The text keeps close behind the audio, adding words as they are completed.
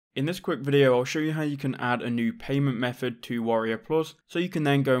In this quick video, I'll show you how you can add a new payment method to Warrior Plus so you can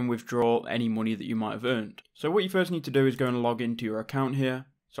then go and withdraw any money that you might have earned. So what you first need to do is go and log into your account here.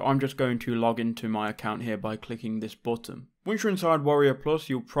 So I'm just going to log into my account here by clicking this button. Once you're inside Warrior Plus,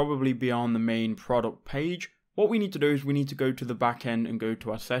 you'll probably be on the main product page. What we need to do is we need to go to the back end and go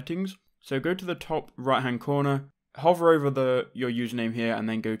to our settings. So go to the top right hand corner, hover over your username here and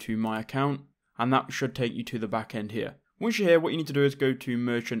then go to my account, and that should take you to the back end here. Once you're here, what you need to do is go to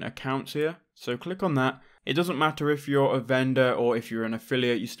merchant accounts here. So click on that. It doesn't matter if you're a vendor or if you're an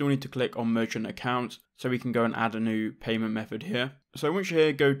affiliate, you still need to click on merchant accounts so we can go and add a new payment method here. So once you're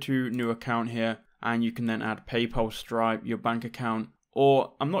here, go to new account here and you can then add PayPal, Stripe, your bank account,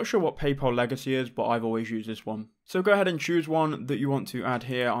 or I'm not sure what PayPal Legacy is, but I've always used this one. So go ahead and choose one that you want to add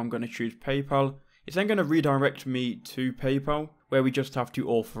here. I'm going to choose PayPal. It's then going to redirect me to PayPal, where we just have to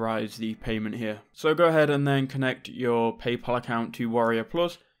authorize the payment here. So go ahead and then connect your PayPal account to Warrior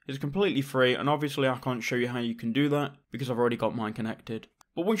Plus. It's completely free, and obviously I can't show you how you can do that because I've already got mine connected.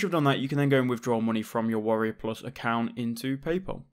 But once you've done that, you can then go and withdraw money from your Warrior Plus account into PayPal.